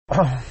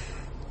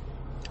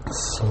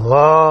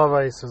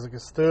Slava Jesus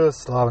Christus,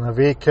 Slava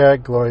Navika,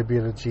 glory be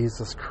to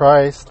Jesus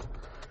Christ,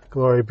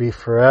 glory be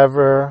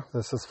forever.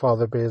 This is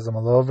Father Basil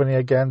Malovany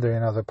again doing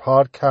another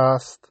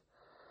podcast,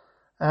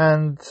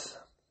 and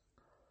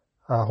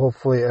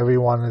hopefully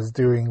everyone is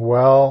doing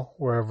well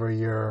wherever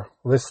you're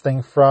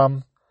listening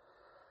from.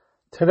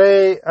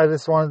 Today I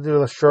just want to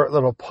do a short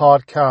little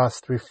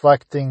podcast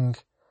reflecting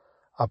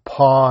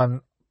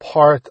upon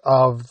part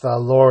of the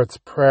Lord's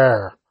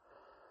Prayer.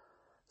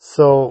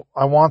 So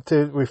I want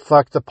to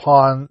reflect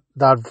upon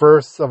that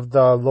verse of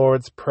the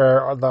Lord's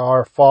Prayer,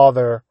 Our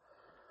Father,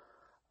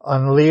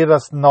 and lead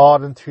us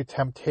not into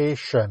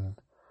temptation,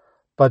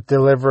 but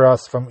deliver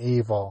us from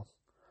evil.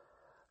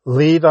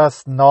 Lead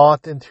us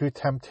not into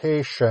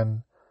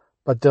temptation,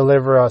 but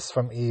deliver us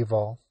from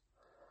evil.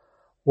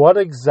 What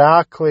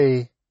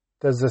exactly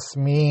does this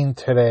mean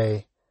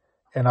today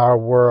in our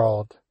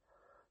world,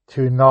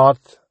 to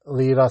not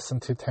lead us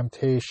into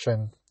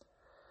temptation?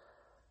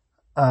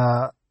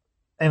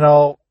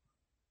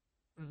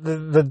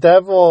 The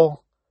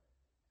devil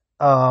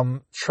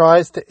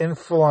tries to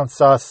influence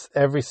us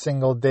every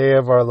single day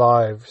of our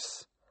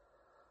lives.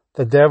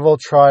 The devil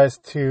tries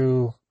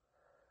to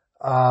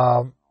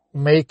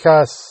make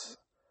us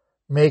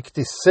make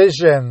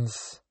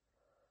decisions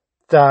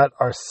that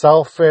are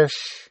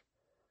selfish,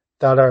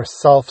 that are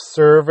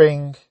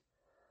self-serving,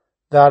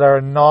 that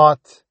are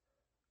not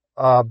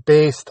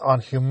based on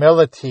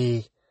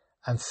humility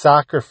and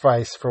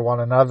sacrifice for one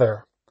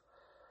another.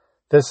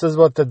 This is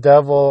what the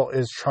devil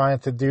is trying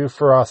to do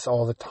for us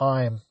all the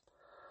time.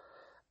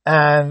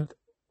 And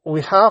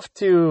we have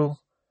to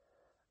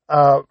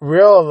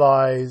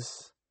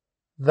realize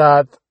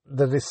that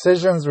the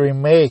decisions we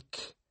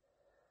make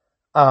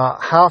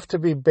have to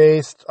be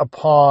based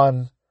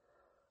upon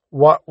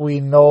what we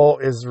know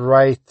is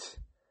right.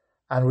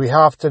 And we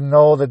have to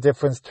know the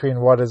difference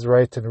between what is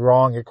right and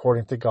wrong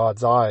according to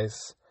God's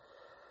eyes.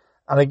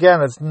 And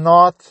again, it's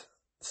not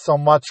so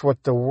much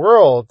what the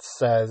world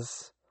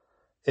says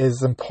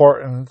is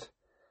important.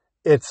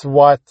 It's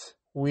what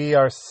we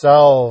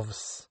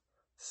ourselves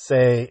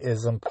say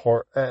is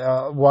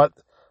important, what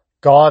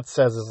God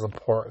says is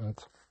important.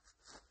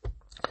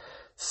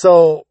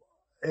 So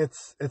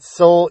it's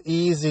so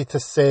easy to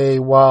say,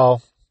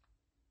 well,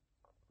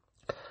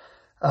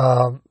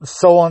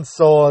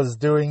 so-and-so is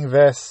doing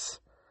this,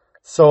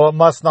 so it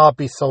must not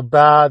be so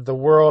bad. The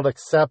world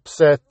accepts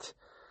it.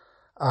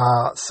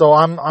 So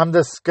I'm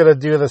just going to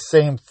do the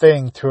same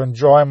thing to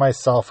enjoy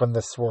myself in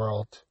this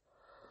world.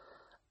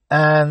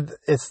 And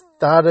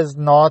that is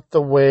not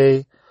the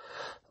way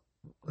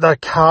that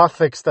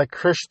Catholics, that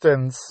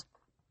Christians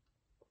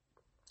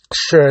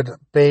should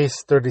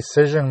base their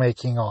decision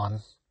making on.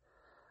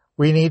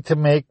 We need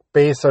to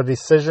base our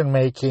decision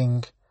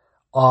making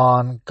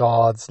on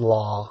God's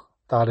law.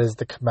 That is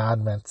the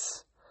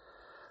commandments.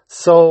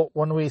 So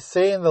when we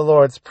say in the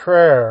Lord's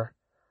Prayer,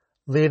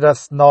 lead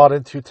us not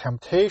into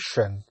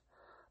temptation,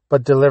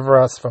 but deliver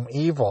us from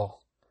evil,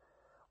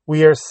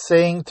 we are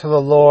saying to the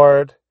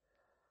Lord,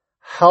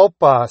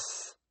 help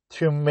us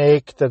to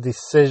make the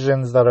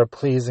decisions that are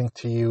pleasing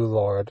to you,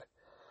 Lord.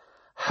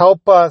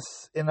 Help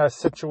us in our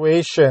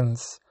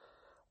situations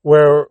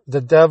where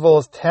the devil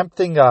is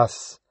tempting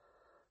us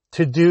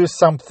to do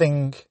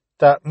something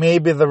that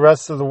maybe the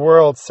rest of the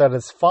world said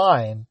is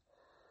fine,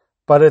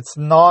 but it's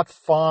not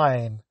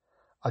fine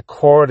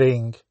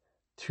according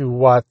to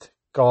what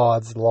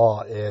God's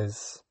law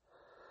is.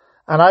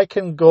 And I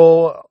can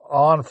go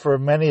on for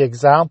many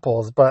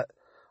examples, but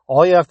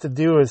all you have to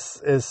do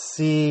is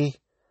see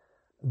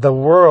the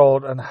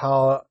world and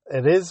how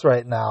it is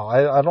right now.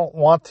 I don't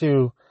want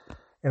to,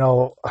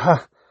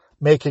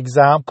 make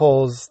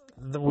examples.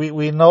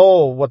 We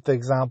know what the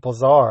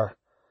examples are,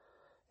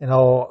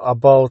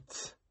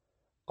 about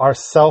our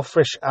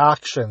selfish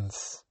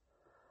actions,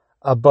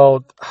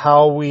 about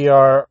how we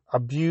are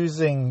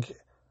abusing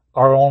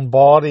our own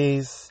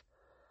bodies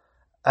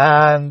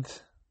and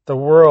the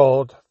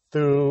world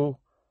through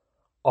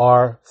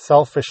our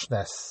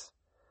selfishness,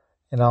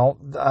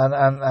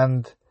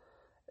 and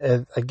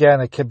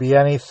again, it could be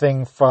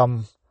anything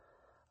from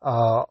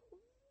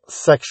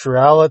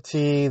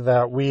sexuality,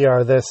 that we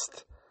are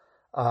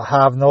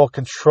have no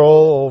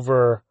control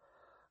over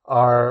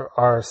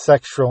our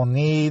sexual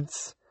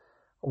needs.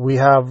 We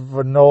have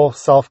no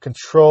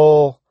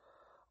self-control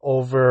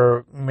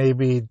over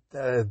maybe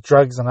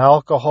drugs and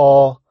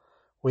alcohol.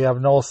 We have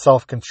no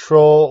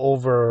self-control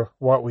over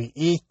what we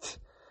eat,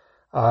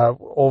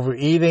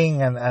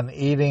 overeating and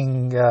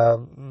eating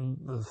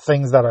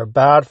things that are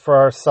bad for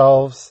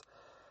ourselves.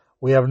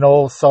 We have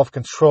no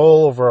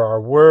self-control over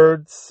our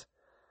words,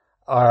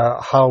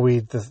 how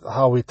we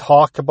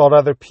talk about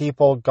other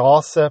people,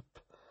 gossip.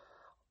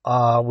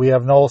 We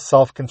have no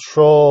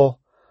self-control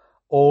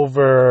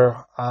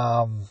over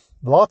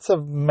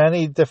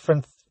many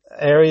different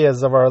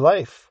areas of our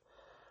life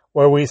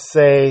where we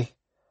say,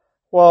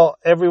 well,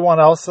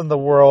 everyone else in the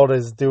world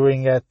is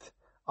doing it.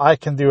 I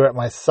can do it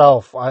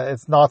myself.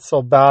 It's not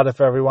so bad if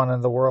everyone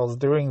in the world is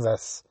doing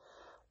this.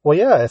 Well,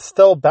 yeah, it's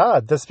still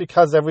bad. Just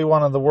because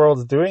everyone in the world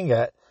is doing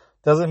it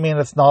Doesn't mean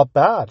it's not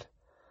bad.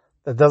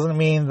 That doesn't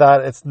mean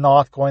that it's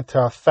not going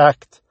to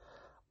affect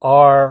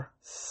our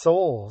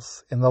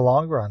souls in the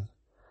long run.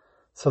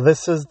 So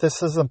this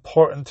is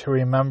important to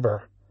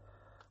remember.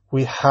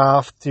 We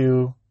have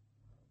to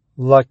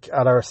look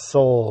at our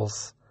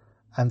souls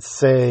and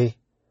say,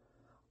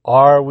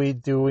 are we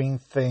doing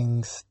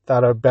things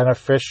that are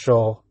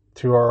beneficial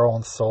to our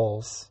own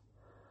souls?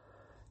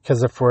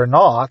 Because if we're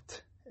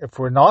not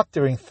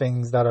doing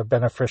things that are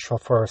beneficial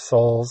for our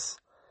souls,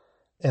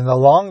 in the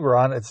long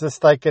run, it's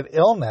just like an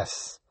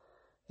illness.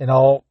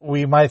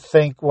 We might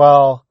think,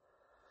 well,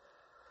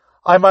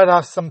 I might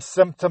have some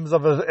symptoms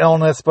of an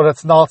illness, but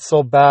it's not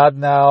so bad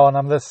now, and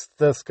I'm just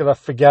going to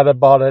forget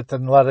about it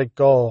and let it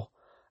go.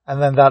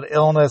 And then that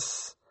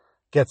illness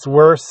gets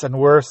worse and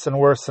worse and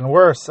worse and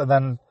worse, and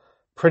then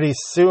pretty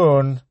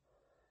soon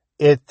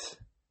we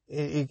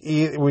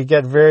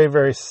get very,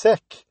 very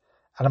sick,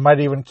 and it might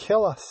even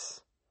kill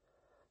us.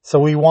 So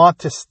we want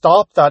to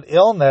stop that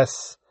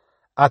illness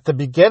at the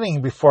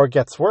beginning before it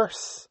gets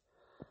worse.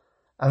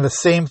 And the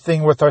same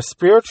thing with our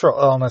spiritual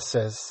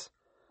illnesses.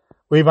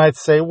 We might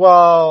say,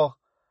 well,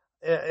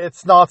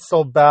 it's not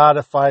so bad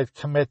if I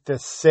commit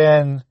this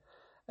sin.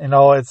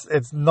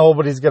 It's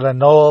nobody's going to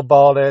know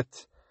about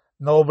it.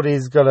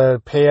 Nobody's going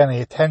to pay any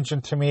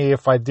attention to me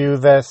if I do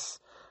this.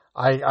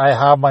 I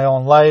have my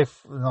own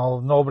life.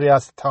 Nobody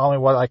has to tell me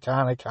what I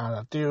can and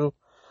cannot do.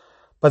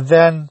 But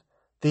then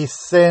these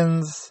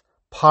sins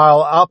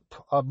pile up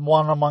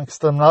one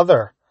amongst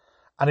another.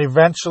 And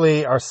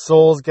eventually our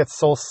souls get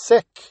so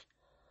sick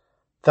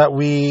that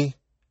we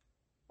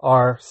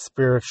are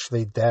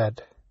spiritually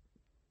dead.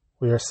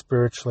 We are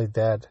spiritually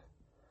dead.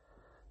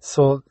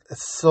 So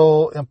it's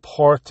so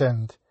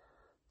important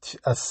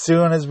as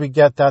soon as we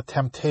get that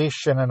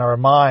temptation in our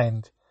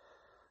mind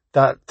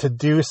that to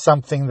do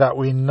something that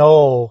we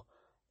know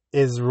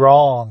is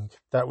wrong,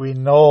 that we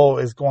know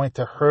is going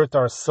to hurt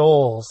our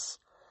souls,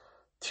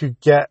 to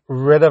get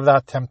rid of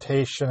that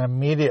temptation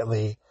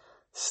immediately,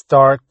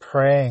 start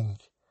praying,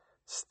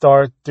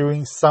 start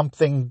doing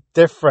something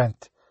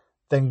different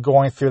than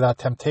going through that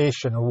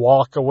temptation.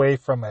 Walk away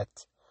from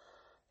it.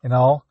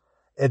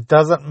 It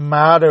doesn't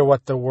matter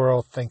what the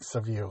world thinks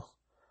of you.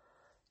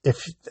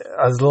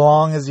 As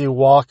long as you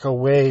walk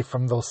away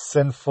from those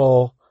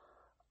sinful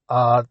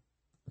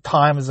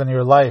times in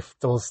your life,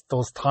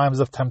 those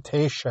times of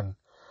temptation,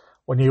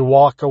 when you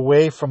walk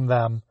away from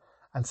them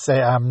and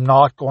say, I'm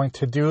not going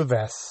to do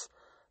this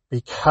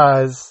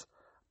because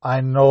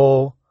I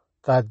know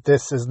that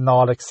this is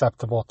not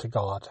acceptable to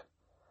God.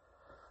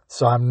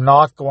 So I'm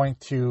not going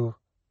to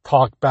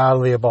talk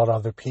badly about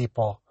other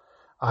people.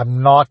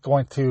 I'm not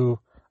going to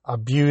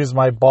abuse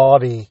my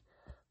body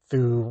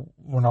through,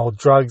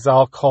 drugs,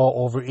 alcohol,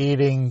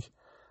 overeating,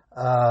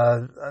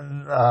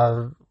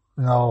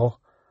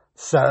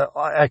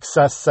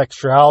 excess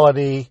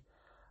sexuality.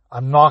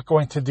 I'm not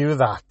going to do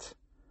that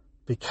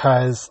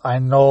because I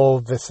know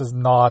this is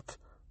not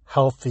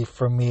healthy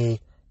for me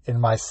in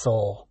my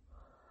soul.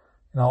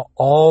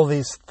 All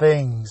these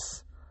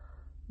things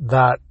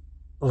that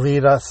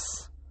lead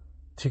us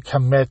to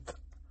commit,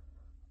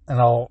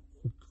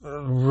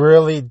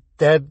 really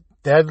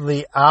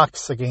deadly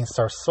acts against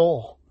our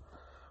soul.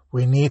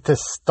 We need to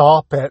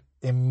stop it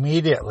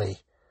immediately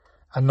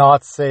and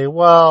not say,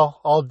 well,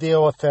 I'll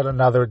deal with it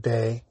another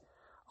day.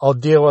 I'll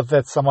deal with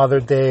it some other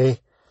day.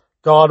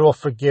 God will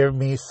forgive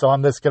me, so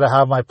I'm just going to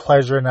have my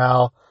pleasure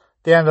now.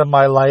 At the end of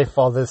my life,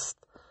 I'll just,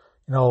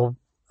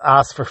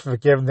 ask for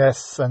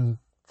forgiveness and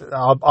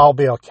I'll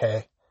be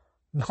okay.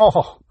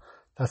 No,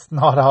 that's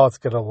not how it's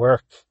going to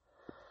work.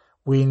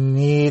 We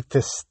need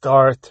to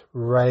start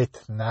right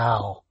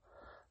now,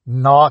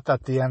 not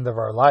at the end of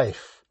our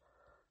life,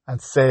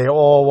 and say,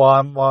 "Oh,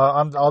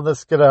 well, I'll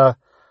just gonna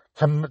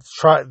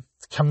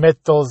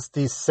commit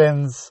these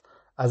sins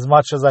as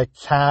much as I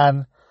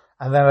can,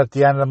 and then at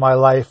the end of my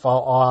life,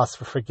 I'll ask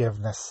for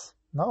forgiveness."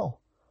 No,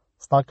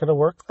 it's not going to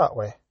work that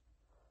way.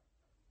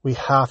 We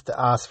have to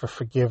ask for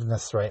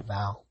forgiveness right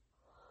now,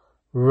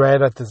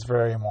 right at this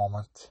very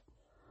moment.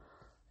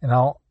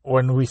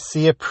 When we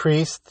see a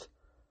priest,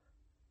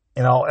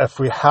 if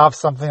we have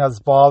something that's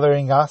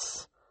bothering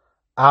us,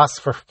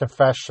 ask for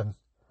confession.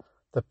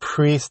 The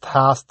priest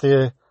has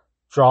to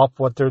drop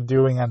what they're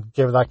doing and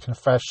give that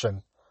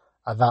confession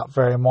at that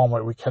very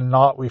moment. We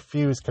cannot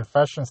refuse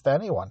confessions to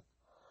anyone.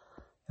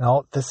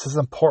 This is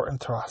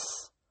important to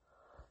us.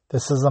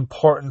 This is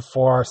important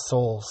for our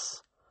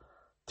souls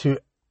to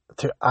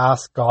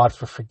ask God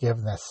for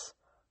forgiveness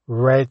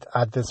right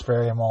at this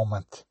very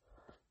moment.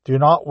 Do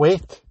not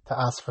wait to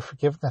ask for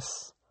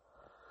forgiveness.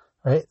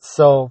 Right?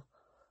 So,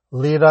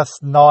 lead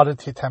us not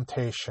into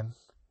temptation.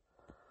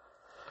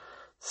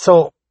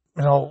 So,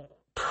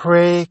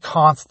 pray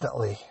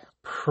constantly.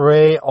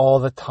 Pray all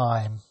the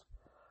time.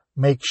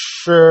 Make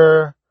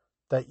sure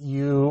that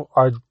you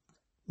are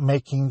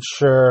making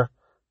sure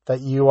that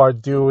you are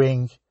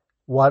doing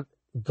what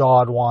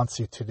God wants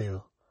you to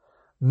do.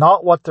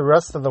 Not what the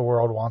rest of the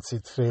world wants you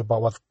to do,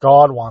 but what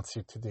God wants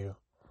you to do.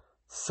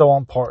 So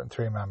important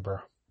to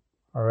remember.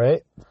 All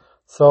right?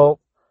 So,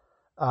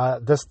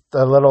 Just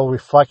a little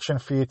reflection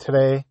for you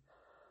today.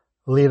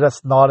 Lead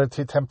us not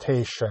into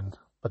temptation,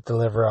 but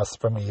deliver us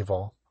from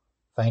evil.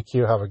 Thank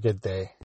you. Have a good day.